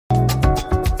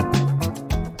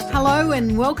Hello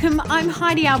and welcome. I'm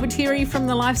Heidi Albertieri from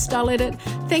The Lifestyle Edit.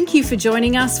 Thank you for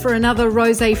joining us for another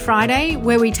Rosé Friday,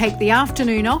 where we take the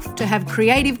afternoon off to have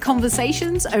creative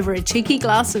conversations over a cheeky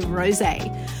glass of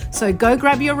rosé. So go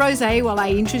grab your rosé while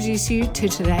I introduce you to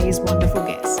today's wonderful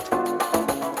guest.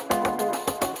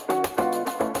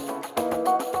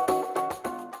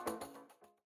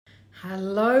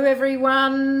 Hello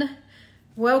everyone.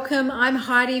 Welcome. I'm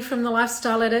Heidi from The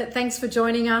Lifestyle Edit. Thanks for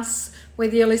joining us,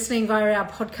 whether you're listening via our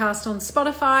podcast on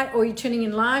Spotify or you're tuning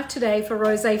in live today for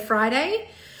Rosé Friday.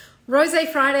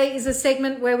 Rosé Friday is a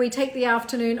segment where we take the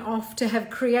afternoon off to have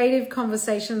creative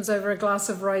conversations over a glass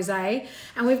of rosé.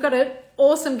 And we've got an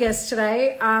awesome guest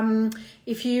today.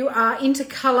 If you are into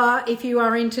colour, if you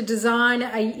are into design,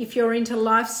 if you're into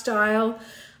lifestyle,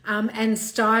 and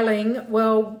styling,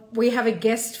 well, we have a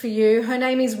guest for you. Her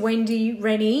name is Wendy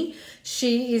Rennie.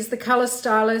 She is the colour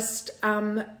stylist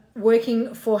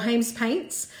working for Haymes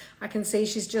Paints. I can see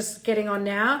she's just getting on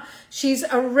now. She's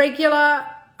a regular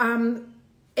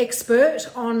expert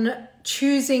on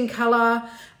choosing colour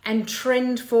and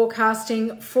trend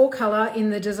forecasting for colour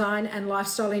in the design and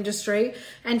lifestyle industry.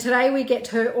 And today we get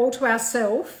her all to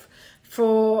ourselves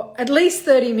for at least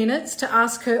 30 minutes to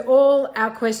ask her all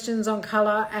our questions on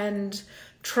colour and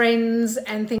trends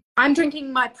and things. I'm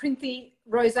drinking my Printhy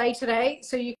rosé today,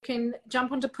 so you can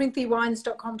jump onto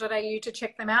printhywines.com.au to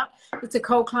check them out. It's a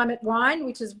cold climate wine,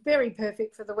 which is very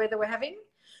perfect for the weather we're having.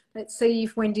 Let's see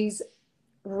if Wendy's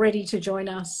ready to join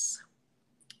us.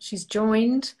 She's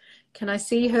joined. Can I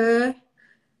see her?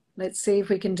 Let's see if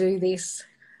we can do this.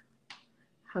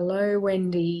 Hello,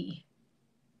 Wendy.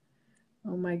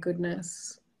 Oh my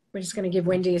goodness. We're just going to give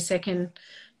Wendy a second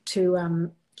to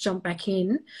jump back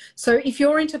in. So if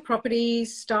you're into property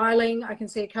styling, I can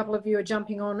see a couple of you are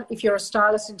jumping on. If you're a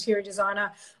stylist, interior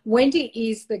designer, Wendy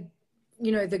is the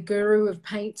guru of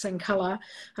paints and colour.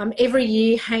 Every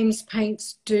year Haymes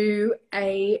Paints do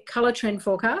a colour trend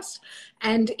forecast,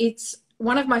 and it's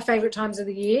one of my favourite times of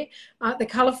the year. The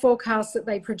colour forecasts that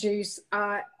they produce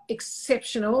are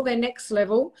exceptional. They're next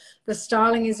level. The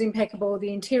styling is impeccable.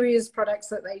 The interiors products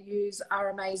that they use are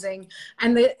amazing,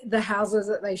 and the houses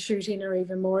that they shoot in are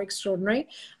even more extraordinary.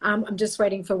 I'm just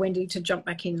waiting for Wendy to jump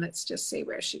back in. Let's just see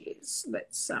where she is.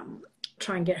 Let's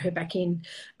try and get her back in.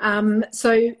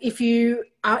 So if you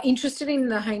are interested in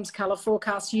the Haymes colour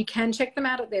forecast, you can check them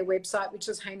out at their website, which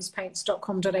is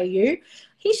hamespaints.com.au.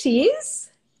 Here she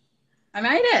is. I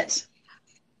made it.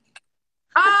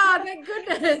 Ah, thank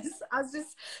goodness.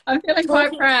 I'm feeling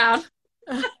quite proud.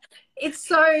 It's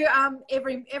so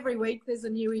every week there's a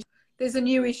new issue. There's a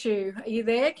new issue. Are you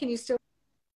there? Can you still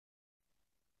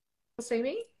see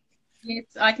me? Yes,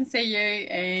 I can see you,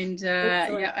 and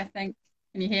yeah, I think,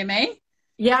 can you hear me?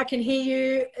 Yeah, I can hear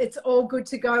you. It's all good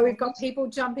to go. We've got people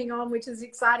jumping on, which is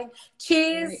exciting.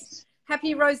 Cheers. Great.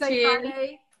 Happy Rosé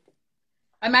Friday.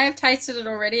 I may have tasted it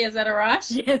already. Is that all right?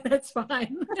 Yeah, that's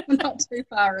fine. Not too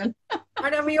far in. I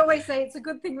know we always say it's a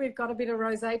good thing we've got a bit of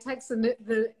rosé. It takes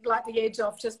the edge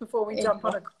off just before we jump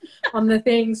on the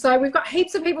thing. So we've got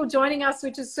heaps of people joining us,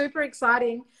 which is super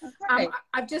exciting. Okay.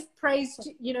 I've just praised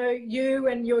you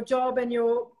and your job and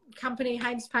your company,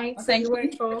 Haymes Paints, that you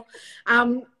work for.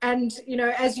 And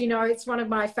as you know, it's one of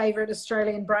my favourite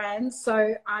Australian brands.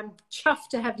 So I'm chuffed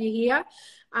to have you here.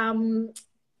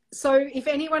 So if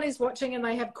anyone is watching and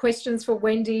they have questions for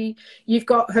Wendy, you've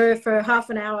got her for half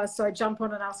an hour. So jump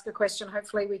on and ask a question.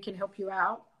 Hopefully we can help you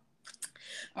out.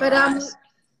 But right.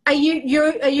 Are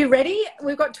you ready?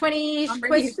 We've got 20-ish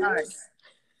questions.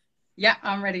 Yeah,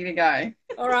 I'm ready to go.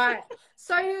 All right.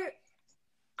 So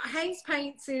Haymes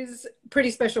Paints is a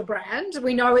pretty special brand.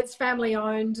 We know it's family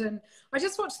owned, and I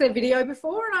just watched their video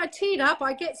before and I teared up.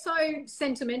 I get so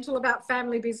sentimental about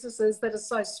family businesses that are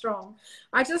so strong.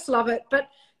 I just love it. But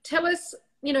tell us,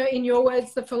 in your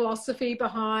words, the philosophy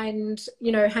behind,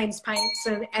 Haymes Paints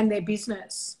and their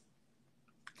business.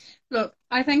 Look,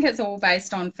 I think it's all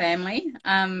based on family.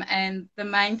 And the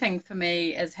main thing for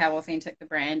me is how authentic the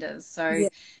brand is. So,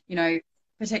 yeah.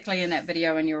 Particularly in that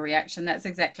video and your reaction, that's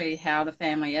exactly how the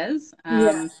family is.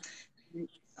 I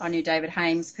knew David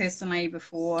Haymes personally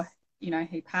before,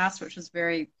 he passed, which was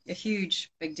a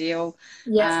huge, big deal.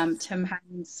 Yes. Tim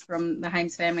Haymes from the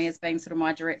Haymes family has been sort of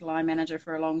my direct line manager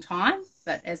for a long time,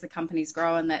 but as the company's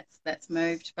grown, that's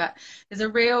moved. But there's a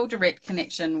real direct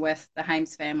connection with the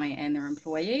Haymes family and their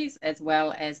employees, as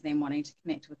well as them wanting to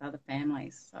connect with other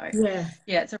families. So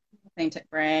yeah, it's a authentic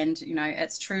brand.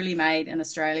 It's truly made in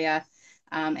Australia.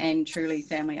 And truly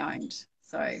family owned.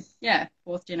 So yeah,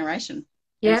 4th generation.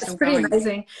 Yeah, it's pretty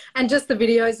amazing. And just the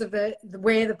videos of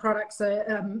where the products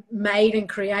are made and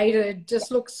created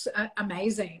just looks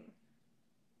amazing.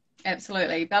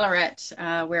 Absolutely. Ballarat,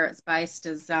 where it's based,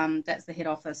 is that's the head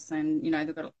office, and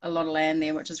they've got a lot of land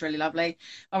there, which is really lovely.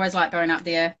 I always like going up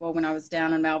there, well, when I was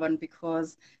down in Melbourne,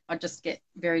 because I just get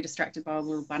very distracted by all the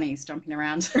little bunnies jumping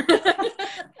around.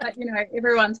 But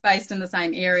everyone's based in the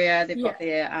same area. They've got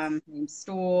their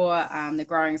store. They're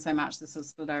growing so much. This is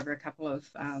split over a couple of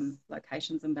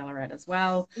locations in Ballarat as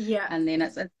well. Yeah. And then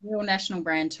it's a real national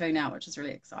brand too now, which is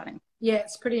really exciting. Yeah,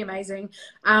 it's pretty amazing.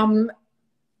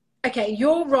 Okay,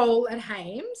 your role at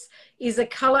Haymes is a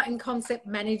colour and concept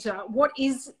manager. What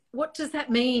does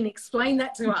that mean? Explain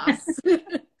that to us.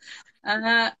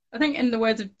 I think in the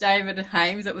words of David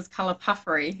Haymes, it was colour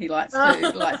puffery. He likes to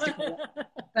call it.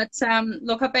 But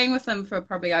look, I've been with them for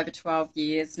probably over 12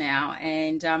 years now,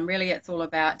 and really it's all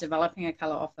about developing a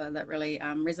colour offer that really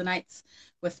resonates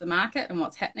with the market and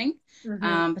what's happening,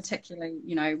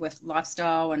 particularly, with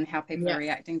lifestyle and how people are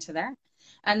reacting to that.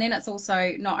 And then it's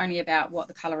also not only about what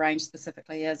the colour range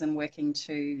specifically is and working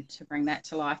to bring that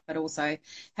to life, but also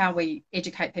how we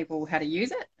educate people how to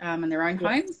use it in their own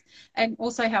homes, and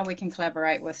also how we can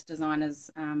collaborate with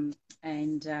designers and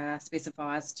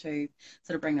specifiers to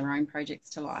sort of bring their own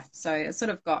projects to life. So it's sort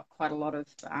of got quite a lot of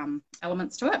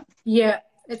elements to it. Yeah.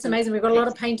 It's amazing. We've got a lot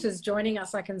of painters joining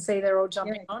us. I can see they're all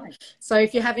jumping on. So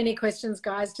if you have any questions,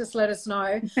 guys, just let us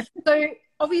know. So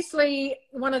obviously,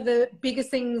 one of the biggest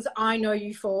things I know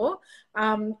you for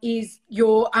is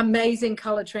your amazing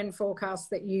colour trend forecasts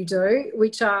that you do,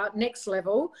 which are next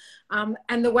level.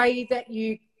 And the way that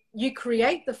you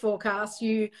create the forecast,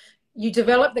 you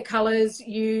develop the colours,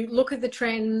 you look at the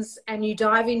trends, and you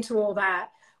dive into all that.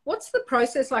 What's the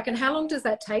process like, and how long does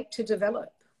that take to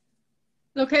develop?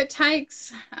 Look, it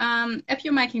takes, if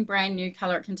you're making brand new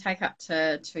colour, it can take up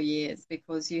to 2 years,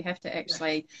 because you have to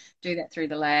actually do that through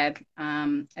the lab.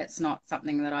 It's not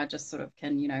something that I just sort of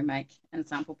can, make in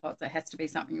sample pots. It has to be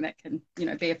something that can,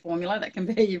 be a formula that can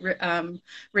be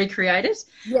recreated.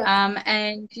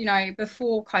 And,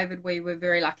 before COVID, we were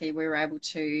very lucky. We were able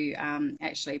to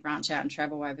actually branch out and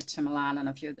travel over to Milan and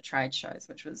a few of the trade shows,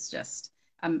 which was just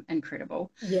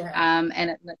incredible. And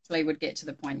it literally would get to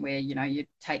the point where you'd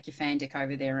take your fan deck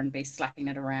over there and be slapping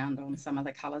it around on some of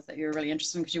the colors that you were really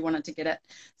interested in, because you wanted to get it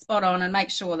spot on and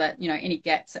make sure that any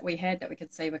gaps that we had that we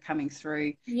cocould see were coming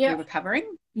through, we were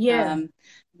covering.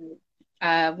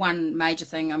 One major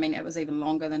thing, I mean, it was even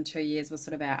longer than 2 years, was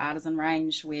sort of our artisan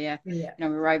range, where we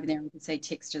were over there and we could see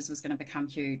textures was going to become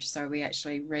huge. So we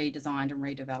actually redesigned and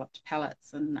redeveloped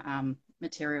palettes and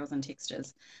materials and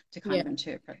textures to kind of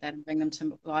interpret that and bring them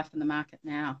to life in the market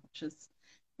now, which is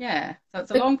so it's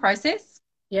a long process.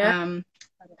 But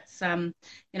it's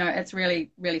it's really,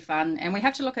 really fun, and we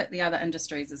have to look at the other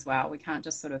industries as well. We can't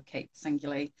just sort of keep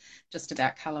singularly just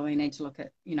about colour. We need to look at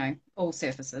all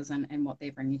surfaces and what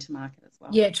they're bringing to market as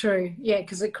well. True.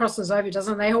 Because it crosses over,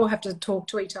 doesn't it? They all have to talk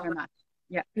to each other.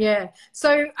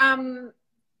 So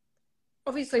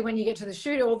obviously, when you get to the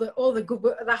shoot, all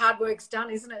the hard work's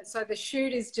done, isn't it? So the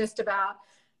shoot is just about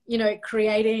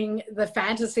creating the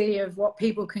fantasy of what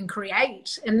people can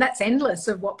create, and that's endless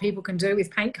of what people can do with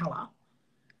paint color.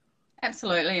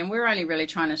 Absolutely, and we're only really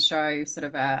trying to show sort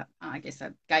of a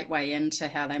gateway into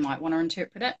how they might want to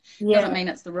interpret it. Doesn't mean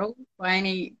it's the rule by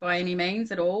any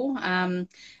means at all. And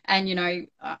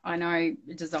I know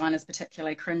designers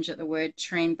particularly cringe at the word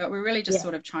trend, but we're really just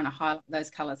sort of trying to highlight those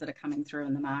colours that are coming through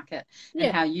in the market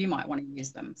and how you might want to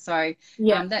use them. So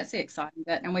that's the exciting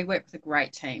bit, and we work with a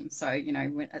great team. So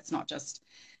it's not just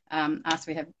us.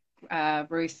 We have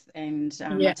Ruth and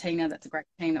Martina. That's a great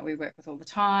team that we work with all the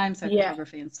time. So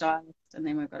photography and stylist, and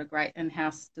then we've got a great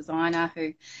in-house designer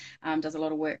who does a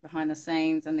lot of work behind the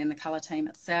scenes, and then the colour team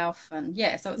itself. And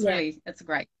so it's really, it's a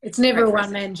great. It's never a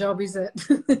one-man job, is it?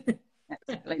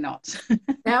 Absolutely not.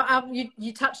 Now,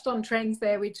 you touched on trends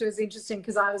there, which was interesting,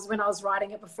 because when I was writing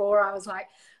it before, I was like,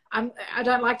 I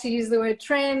don't like to use the word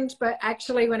trend, but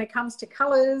actually when it comes to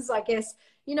colours, I guess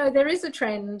there is a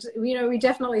trend. We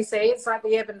definitely see it's like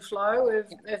the ebb and flow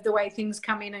of the way things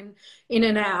come in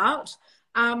and out.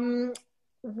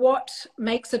 What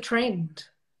makes a trend?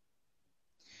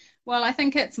 Well, I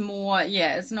think it's more,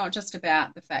 it's not just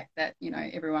about the fact that,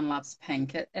 everyone loves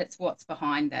pink. It's what's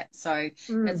behind that. So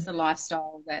it's the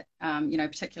lifestyle that,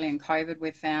 particularly in COVID,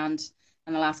 we've found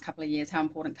in the last couple of years how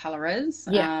important colour is.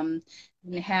 And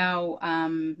how,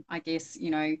 I guess,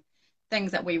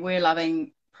 things that we were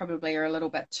loving probably are a little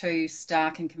bit too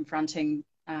stark and confronting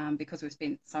because we've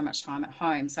spent so much time at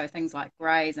home. So things like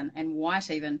greys and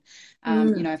white even,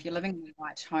 if you're living in a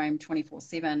white home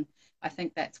 24/7, I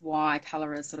think that's why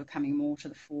colour is sort of coming more to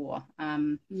the fore.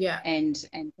 And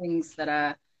things that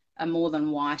are more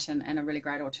than white and a really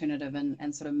great alternative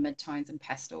and sort of mid-tones and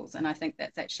pastels. And I think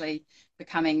that's actually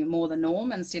becoming more the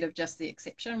norm instead of just the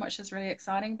exception, which is really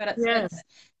exciting. But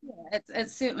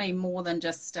it's certainly more than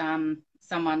just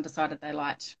someone decided they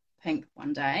liked pink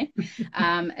one day.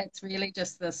 It's really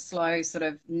just this slow sort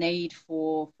of need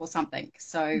for something.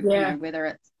 So you know, whether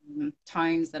it's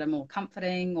tones that are more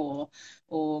comforting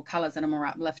or colors that are more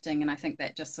uplifting, and I think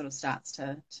that just sort of starts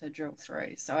to drill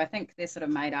through. So I think they're sort of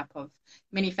made up of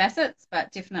many facets,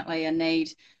 but definitely a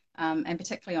need, and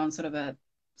particularly on sort of a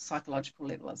psychological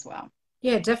level as well.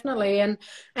 Yeah, definitely. And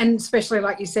especially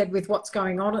like you said, with what's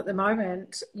going on at the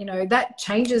moment, you know, that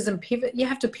changes and pivot. You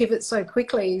have to pivot so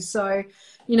quickly. So,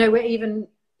 you know, we're even,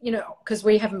 you know, because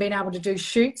we haven't been able to do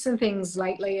shoots and things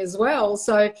lately as well.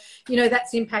 So, you know,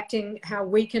 that's impacting how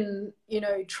we can, you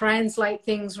know, translate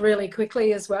things really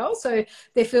quickly as well. So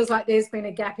there feels like there's been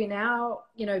a gap in our,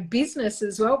 you know, business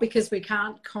as well, because we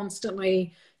can't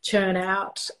constantly churn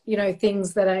out, you know,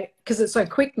 things that are, because it's so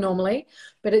quick normally,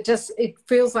 but it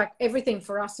feels like everything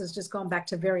for us has just gone back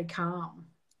to very calm.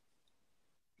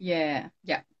 Yeah.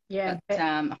 But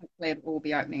hopefully it will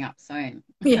be opening up soon.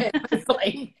 Yeah,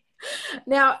 hopefully.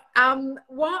 Now,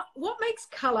 what makes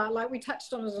color, like we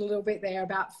touched on it a little bit there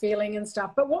about feeling and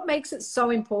stuff, but what makes it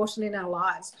so important in our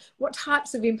lives? What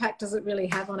types of impact does it really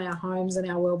have on our homes and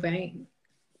our well-being?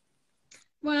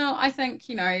 Well, I think,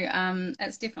 you know,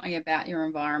 it's definitely about your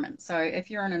environment. So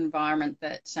if you're in an environment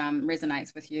that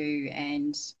resonates with you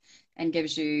and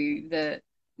gives you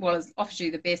offers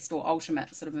you the best or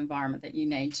ultimate sort of environment that you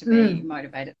need to be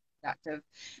motivated, productive,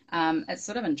 it's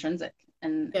sort of intrinsic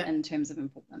in terms of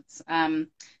importance.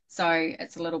 So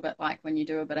it's a little bit like when you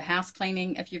do a bit of house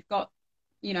cleaning. If you've got,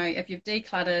 you know, if you've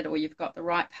decluttered or you've got the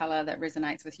right color that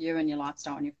resonates with you and your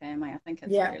lifestyle and your family, I think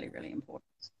it's really, really important.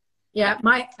 Yeah,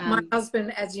 my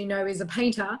husband, as you know, is a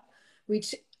painter,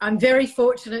 which I'm very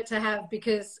fortunate to have,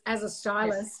 because as a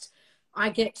stylist, I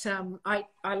get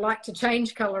I like to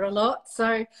change color a lot.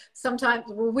 So sometimes,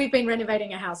 well, we've been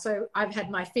renovating a house, so I've had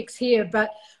my fix here,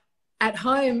 but at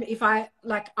home, if I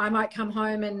might come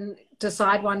home and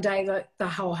decide one day that the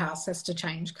whole house has to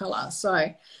change color.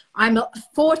 So I'm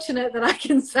fortunate that I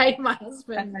can say my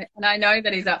husband. And I know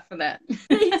that he's up for that.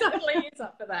 He totally is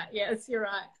up for that. Yes, you're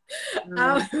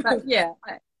right. But yeah,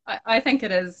 I think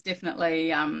it is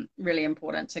definitely really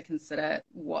important to consider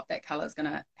what that color is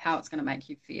how it's gonna make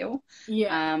you feel.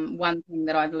 Yeah. One thing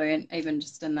that I've learned even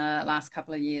just in the last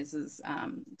couple of years is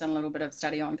done a little bit of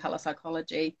study on color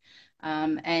psychology.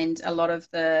 And a lot of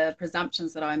the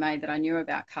presumptions that I made that I knew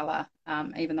about color,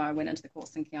 even though I went into the course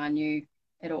thinking I knew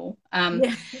it all,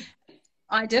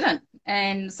 I didn't.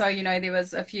 And so, you know, there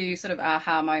was a few sort of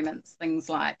aha moments, things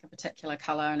like a particular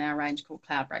color in our range called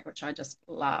Cloudbreak, which I just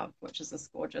love, which is this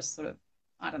gorgeous sort of,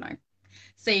 I don't know,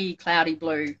 sea cloudy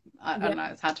blue. I don't know,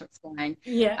 it's hard to explain.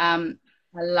 I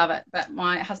love it, but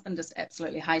my husband just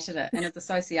absolutely hated it, and his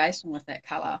association with that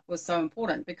color was so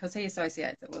important because he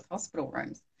associates it with hospital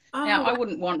rooms. Now, I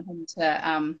wouldn't want him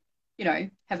to, you know,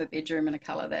 have a bedroom in a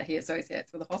colour that he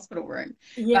associates with a hospital room.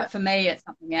 Yeah. But for me, it's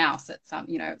something else. It's,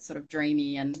 you know, it's sort of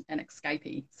dreamy and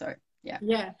escapey. So, yeah.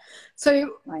 Yeah.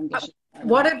 So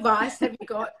what advice have you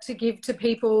got to give to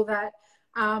people that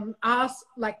are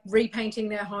like repainting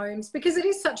their homes? Because it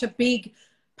is such a big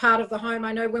part of the home.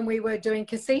 I know when we were doing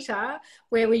Casita,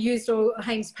 where we used all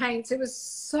Haymes paints, it was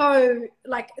so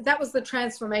like, that was the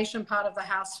transformation part of the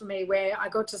house for me, where I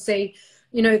got to see,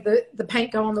 you know, the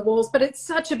paint go on the walls. But it's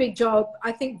such a big job.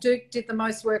 I think Duke did the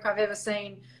most work I've ever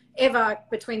seen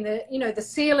between the, you know, the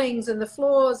ceilings and the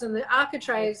floors and the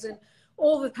architraves and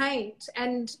all the paint.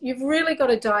 And you've really got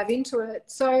to dive into it.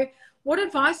 So what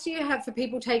advice do you have for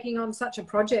people taking on such a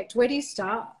project? Where do you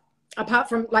start? Apart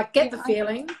from like get the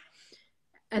feeling.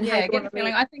 And get the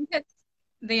feeling. I think it's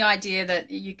the idea that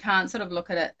you can't sort of look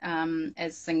at it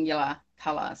as singular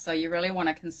color. So you really want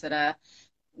to consider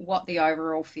what the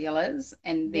overall feel is,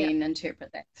 and then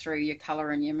interpret that through your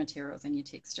color and your materials and your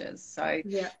textures. So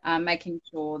making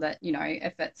sure that, you know,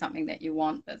 if it's something that you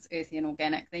want that's earthy and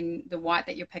organic, then the white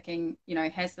that you're picking, you know,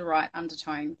 has the right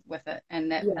undertone with it, and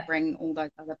that will bring all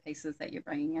those other pieces that you're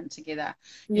bringing in together.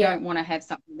 You don't want to have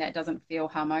something that doesn't feel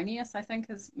harmonious, I think,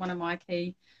 is one of my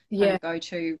key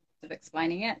go-to of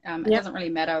explaining it. It doesn't really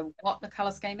matter what the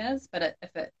color scheme is, but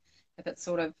if it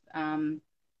sort of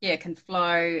can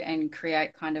flow and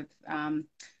create kind of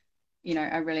you know,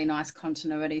 a really nice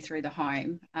continuity through the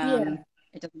home.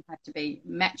 It doesn't have to be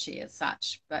matchy as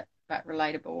such, but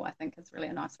relatable, I think, is really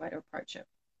a nice way to approach it.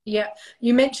 Yeah,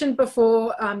 you mentioned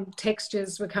before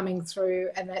textures were coming through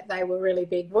and that they were really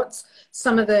big. What's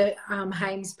some of the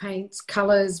Haymes paints,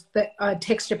 colours, that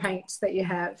texture paints that you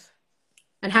have,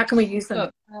 and how can we use them?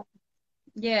 Look,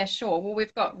 Yeah, sure. Well,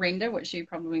 we've got render, which you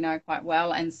probably know quite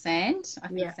well, and sand. I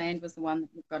think Yeah. sand was the one that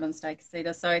we've got on Steak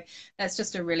Cedar. So that's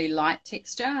just a really light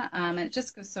texture, and it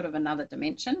just gives sort of another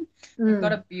dimension. We've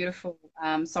got Mm. a beautiful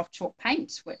soft chalk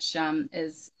paint, which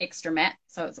is extra matte,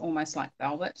 so it's almost like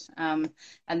velvet. And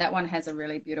that one has a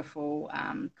really beautiful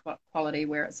quality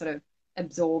where it sort of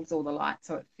absorbs all the light,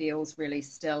 so it feels really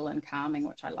still and calming,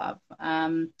 which I love.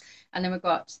 And then we've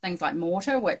got things like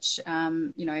mortar, which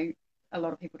a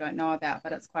lot of people don't know about,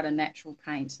 but it's quite a natural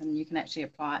paint, and you can actually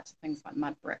apply it to things like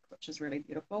mud brick, which is really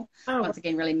beautiful. Oh, Once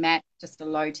again, really matte, just a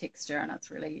low texture, and it's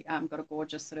really got a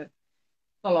gorgeous sort of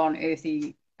full-on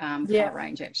earthy yeah. color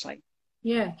range, actually.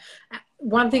 Yeah.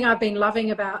 One thing I've been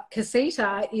loving about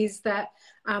Casita is that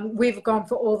we've gone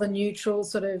for all the neutral,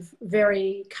 sort of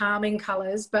very calming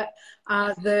colors, but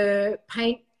the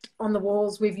paint on the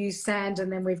walls, we've used sand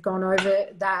and then we've gone over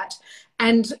that.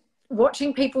 And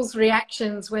watching people's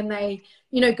reactions when they,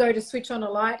 go to switch on a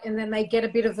light and then they get a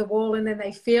bit of the wall and then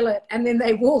they feel it and then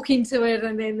they walk into it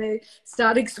and then they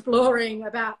start exploring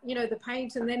about, the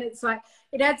paint. And then it's like,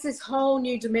 it adds this whole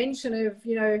new dimension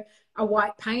of, a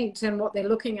white paint and what they're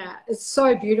looking at. It's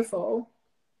so beautiful.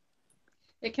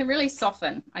 It can really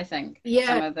soften, I think, Yeah.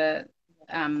 some of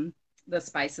the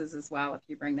spaces as well if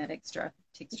you bring that extra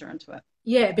texture into it.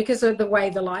 Yeah, because of the way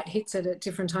the light hits it at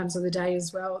different times of the day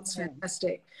as well. It's Yeah.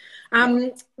 fantastic. Yeah.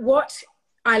 What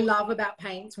I love about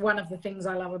paints, one of the things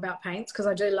I love about paints, because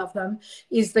I do love them,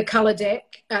 is the color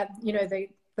deck,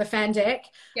 the fan deck,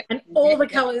 Yep. and all the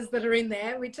Yep. colors that are in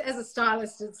there, which as a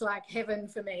stylist, it's like heaven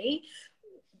for me.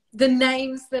 The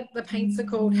names that the paints are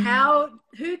called,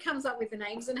 who comes up with the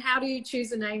names and how do you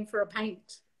choose a name for a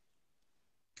paint?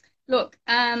 Look,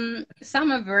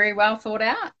 some are very well thought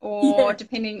out, or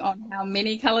depending on how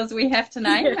many colors we have to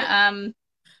name. Yeah.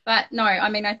 But no, I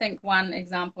mean, I think one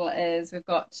example is we've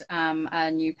got a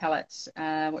new palette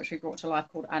which we brought to life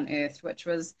called Unearthed, which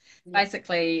was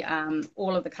basically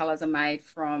all of the colors are made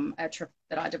from a trip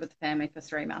that I did with the family for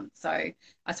 3 months. So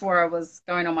I swore I was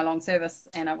going on my long service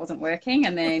and I wasn't working.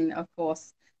 And then, of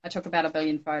course, I took about 1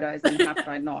 billion photos, and how could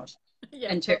I not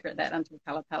interpret that into a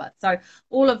color palette? So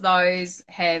all of those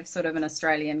have sort of an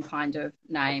Australian kind of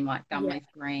name, like Gumleaf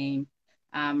Green,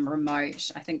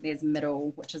 Remote. I think there's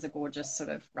Middle, which is a gorgeous sort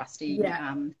of rusty,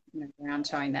 brown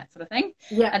tone, that sort of thing.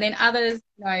 Yeah. And then others,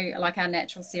 like our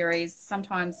natural series,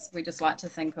 sometimes we just like to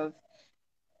think of,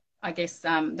 I guess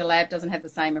the lab doesn't have the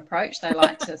same approach. They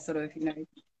like to sort of,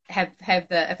 have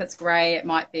if it's grey, it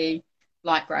might be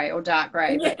light grey or dark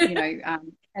grey. But,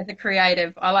 as a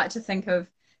creative, I like to think of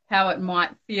how it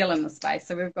might feel in the space.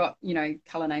 So we've got,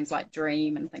 color names like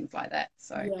Dream and things like that.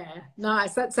 So yeah,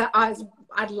 nice.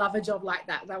 I'd love a job like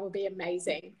that. That would be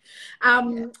amazing.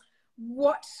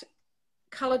 What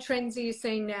color trends are you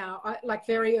seeing now? Like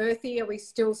very earthy. Are we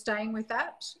still staying with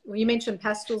that? Well, you mentioned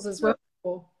pastels as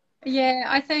well. Yeah,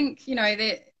 I think,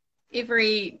 that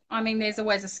there's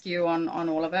always a skew on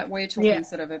all of it. We're talking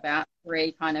sort of about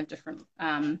 3 kind of different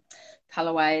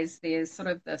colorways. There's sort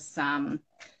of this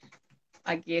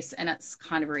I guess, and it's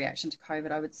kind of a reaction to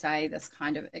COVID, I would say, this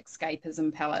kind of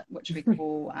escapism palette, which we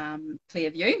call Clear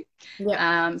View.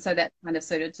 So that's kind of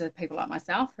suited to people like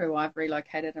myself who I've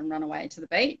relocated and run away to the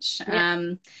beach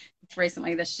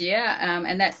recently this year.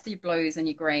 And that's your blues and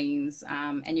your greens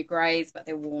and your greys, but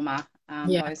they're warmer,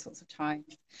 those sorts of tones.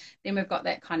 Then we've got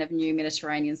that kind of new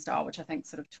Mediterranean style, which I think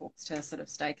sort of talks to sort of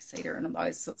steak cedar and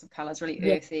those sorts of colours, really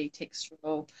earthy,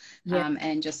 textural,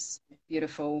 and just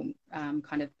beautiful,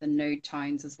 kind of the nude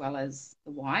tones as well as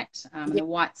the white. And the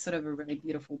white's sort of a really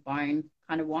beautiful bone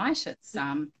kind of white. It's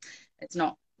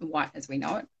not white as we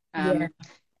know it.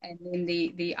 And then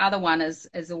the other one is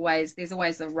always, there's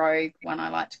always the rogue one, I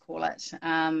like to call it,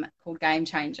 called Game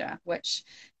Changer, which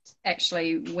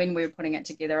actually when we were putting it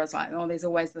together, I was like, oh, there's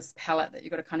always this palette that you've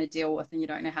got to kind of deal with and you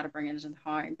don't know how to bring it into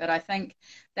home. But I think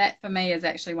that for me is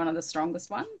actually one of the strongest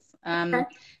ones. And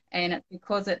it's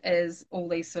because it is all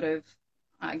these sort of,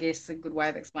 I guess a good way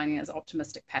of explaining it is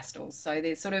optimistic pastels. So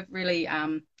they're sort of really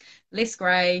less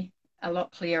grey, a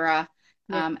lot clearer,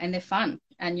 and they're fun.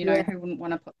 And, who wouldn't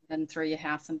want to put them through your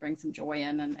house and bring some joy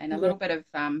in and a little bit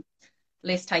of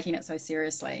less taking it so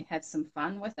seriously, have some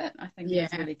fun with it. I think is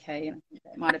really key. And I think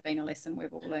that might have been a lesson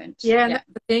we've all learned. And that's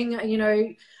the thing,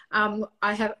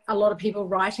 I have a lot of people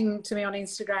writing to me on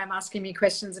Instagram asking me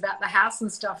questions about the house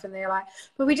and stuff. And they're like,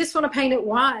 but we just want to paint it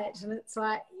white. And it's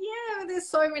like, there's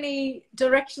so many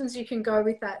directions you can go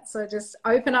with that. So just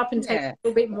open up and take a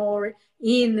little bit more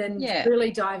in and really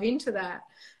dive into that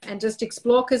and just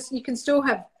explore, because you can still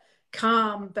have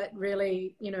calm, but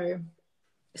really,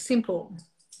 simple.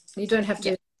 You don't have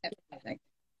to.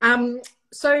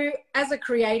 So as a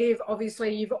creative,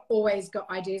 obviously you've always got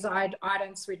ideas. I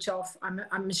don't switch off.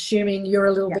 I'm assuming you're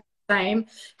a little bit the same.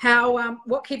 How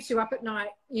what keeps you up at night?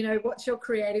 You know, what's your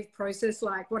creative process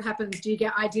like? What happens? Do you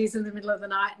get ideas in the middle of the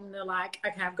night and they're like,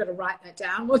 okay, I've got to write that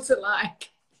down? What's it like?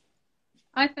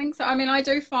 I think so. I mean, I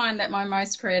do find that my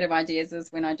most creative ideas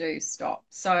is when I do stop.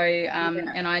 So,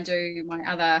 and I do my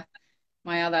other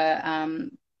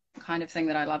kind of thing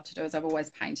that I love to do is I've always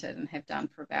painted and have done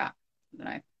for about, I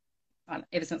don't know,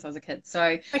 ever since I was a kid.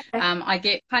 So I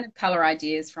get kind of color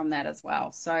ideas from that as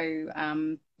well. So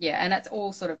yeah, and it's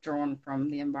all sort of drawn from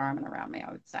the environment around me,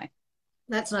 I would say.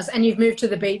 That's nice. And you've moved to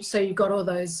the beach, so you've got all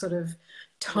those sort of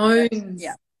tones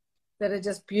that are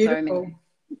just beautiful.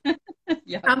 So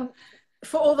yeah.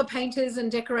 For all the painters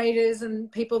and decorators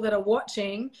and people that are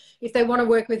watching, if they want to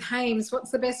work with Haymes,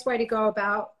 what's the best way to go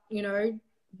about, you know,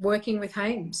 working with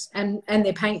Haymes and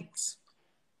their paints?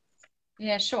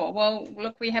 Yeah, sure. Well,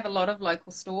 look, we have a lot of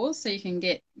local stores, so you can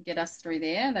get us through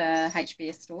there, the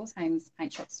HBS stores, Haymes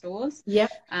Paint Shop stores. Yeah.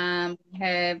 We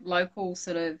have local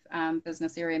sort of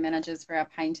business area managers for our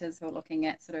painters who are looking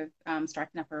at sort of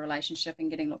striking up a relationship and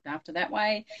getting looked after that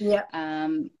way. Yeah.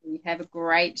 We have a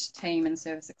great team in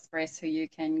Service Express who you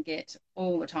can get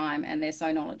all the time, and they're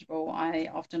so knowledgeable. I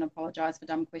often apologise for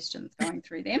dumb questions going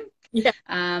through them. Yeah.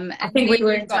 And I think we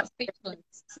were you've got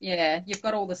specialists. Yeah, you've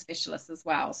got all the specialists as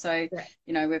well. So,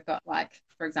 you know, we've got, like,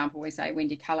 for example, we say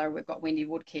Wendy Colour, we've got Wendy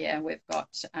Woodcare, we've got,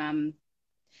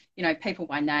 you know, people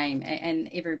by name, and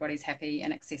everybody's happy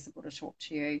and accessible to talk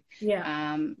to you.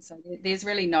 Yeah. So there's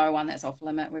really no one that's off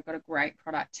limit. We've got a great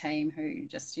product team who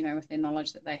just, you know, with their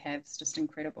knowledge that they have, is just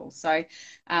incredible. So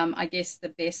I guess the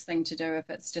best thing to do if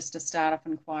it's just a startup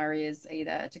inquiry is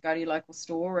either to go to your local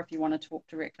store, or if you want to talk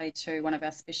directly to one of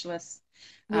our specialists,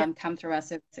 come through our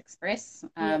Service Express.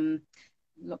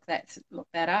 Look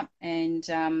that up, and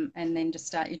then just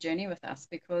start your journey with us,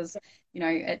 because you know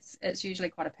it's usually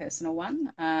quite a personal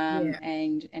one,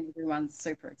 and everyone's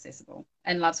super accessible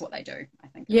and loves what they do, I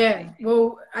think.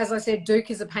 Well, as I said, Duke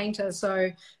is a painter,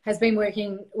 so has been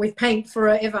working with paint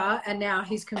forever, and now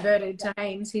he's converted to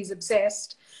Haymes. He's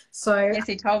obsessed. So yes,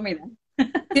 he told me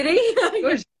that. Did he?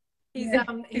 Good. He said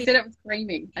it was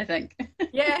creamy, I think.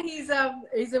 Yeah, he's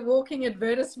a walking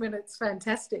advertisement. It's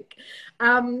fantastic.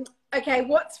 Okay,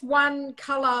 what's one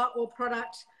colour or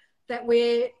product that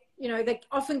that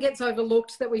often gets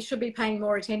overlooked that we should be paying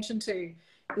more attention to?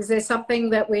 Is there something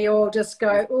that we all just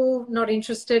go, oh, not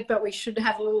interested, but we should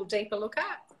have a little deeper look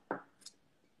at?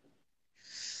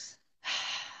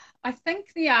 I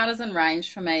think the artisan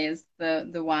range for me is the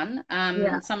one.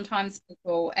 Sometimes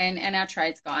people and our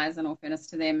trades guys, in all fairness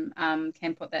to them,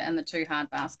 can put that in the too hard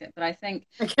basket. But I think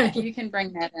if you can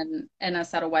bring that in a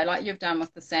subtle way, like you've done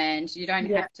with the sand, you don't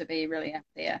have to be really up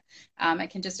there.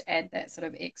 It can just add that sort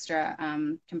of extra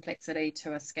complexity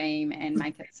to a scheme and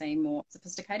make it seem more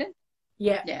sophisticated.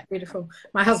 Yeah, beautiful.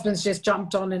 My husband's just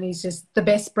jumped on, and he's just the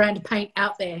best brand of paint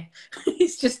out there.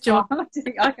 He's just jumped.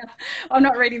 I'm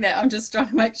not reading that. I'm just trying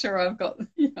to make sure I've got,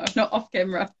 I'm not off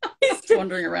camera. Just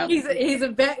wandering around. He's a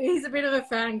bit of a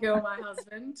fangirl, my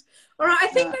husband. All right, I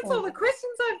think that's all the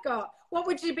questions I've got. What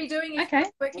would you be doing if you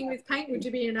were working with paint? Would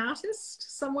you be an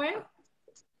artist somewhere?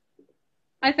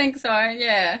 I think so.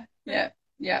 Yeah.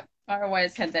 I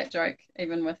always had that joke,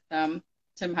 even with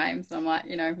Tim Haymes. I'm like,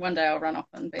 one day I'll run off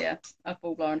and be a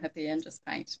full-blown hippie and just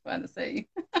paint by the sea.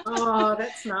 Oh,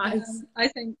 that's nice. I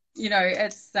think,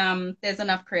 it's there's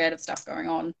enough creative stuff going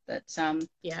on that and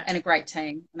a great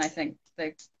team. And I think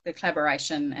the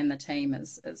collaboration and the team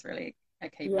is really a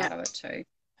key part of it too.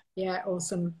 Yeah,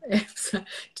 awesome.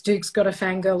 Duke's got a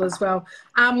fangirl as well.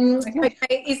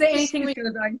 Okay. Is there anything we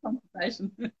can do?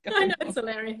 Conversation. I know, it's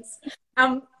hilarious.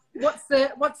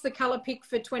 What's the colour pick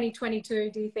for 2022?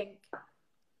 Do you think?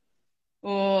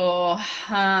 Oh,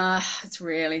 it's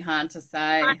really hard to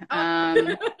say.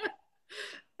 I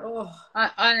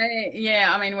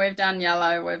mean, we've done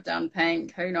yellow, we've done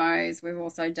pink, who knows? We've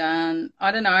also done,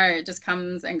 I don't know, it just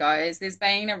comes and goes. There's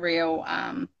been a real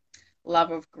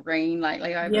love of green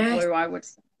lately over blue, I would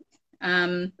say.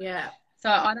 So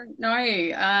I don't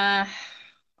know.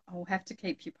 I'll have to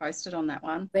keep you posted on that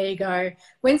one. There you go.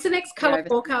 When's the next colour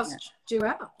forecast due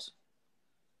out?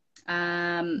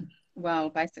 Well,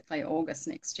 basically August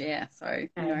next year. So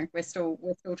we're still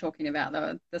talking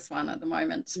about this one at the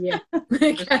moment. Yeah.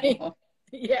 Okay.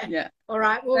 Yeah. All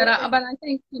right. Well, but I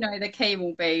think the key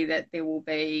will be that there will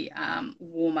be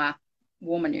warmer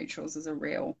neutrals is a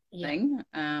real thing.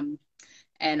 And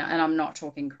I'm not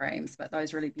talking creams, but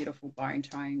those really beautiful bone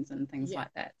tones and things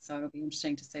like that. So it'll be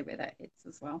interesting to see where that heads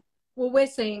as well. Well, we're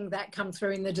seeing that come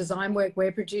through in the design work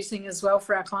we're producing as well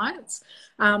for our clients.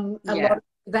 A lot of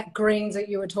that greens that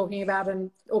you were talking about,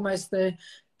 and almost the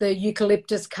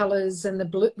eucalyptus colors and the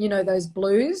blue, you know, those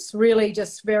blues, really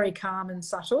just very calm and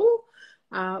subtle,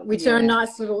 which are a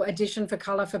nice little addition for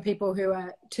color for people who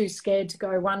are too scared to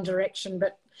go one direction,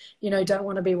 but, you know, don't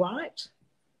want to be white.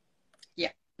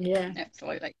 Yeah,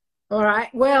 absolutely. All right,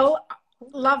 well,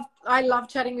 I love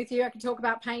chatting with you. I can talk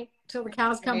about paint till the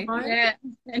cows come home. Yeah,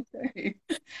 me too.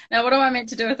 Now, what am I meant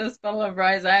to do with this bottle of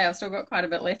rosé? I've still got quite a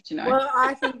bit left, you know. Well,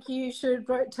 I think you should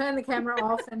turn the camera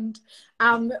off and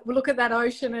look at that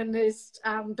ocean and just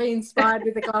be inspired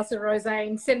with a glass of rosé,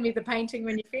 and send me the painting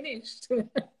when you're finished.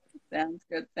 Sounds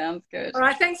good. Sounds good. All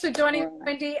right. Thanks for joining,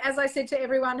 Wendy. As I said to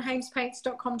everyone,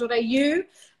 haynespaints.com.au,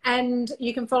 and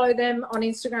you can follow them on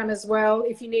Instagram as well.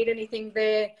 If you need anything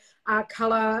there,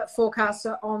 colour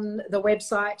forecaster on the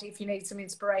website. If you need some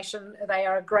inspiration, they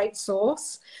are a great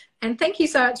source. And thank you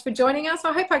so much for joining us.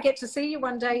 I hope I get to see you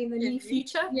one day in the near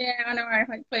future. Yeah, I know.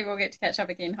 Hopefully we'll get to catch up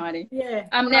again, Heidi. Yeah.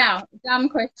 Now, dumb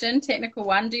question, technical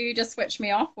one. Do you just switch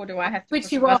me off, or do I have to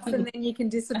switch you off and then you can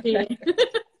disappear?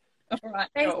 All right.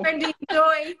 Thanks, Wendy.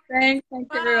 Enjoy. Thanks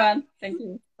everyone. Thank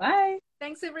you. Bye.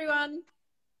 Thanks, everyone.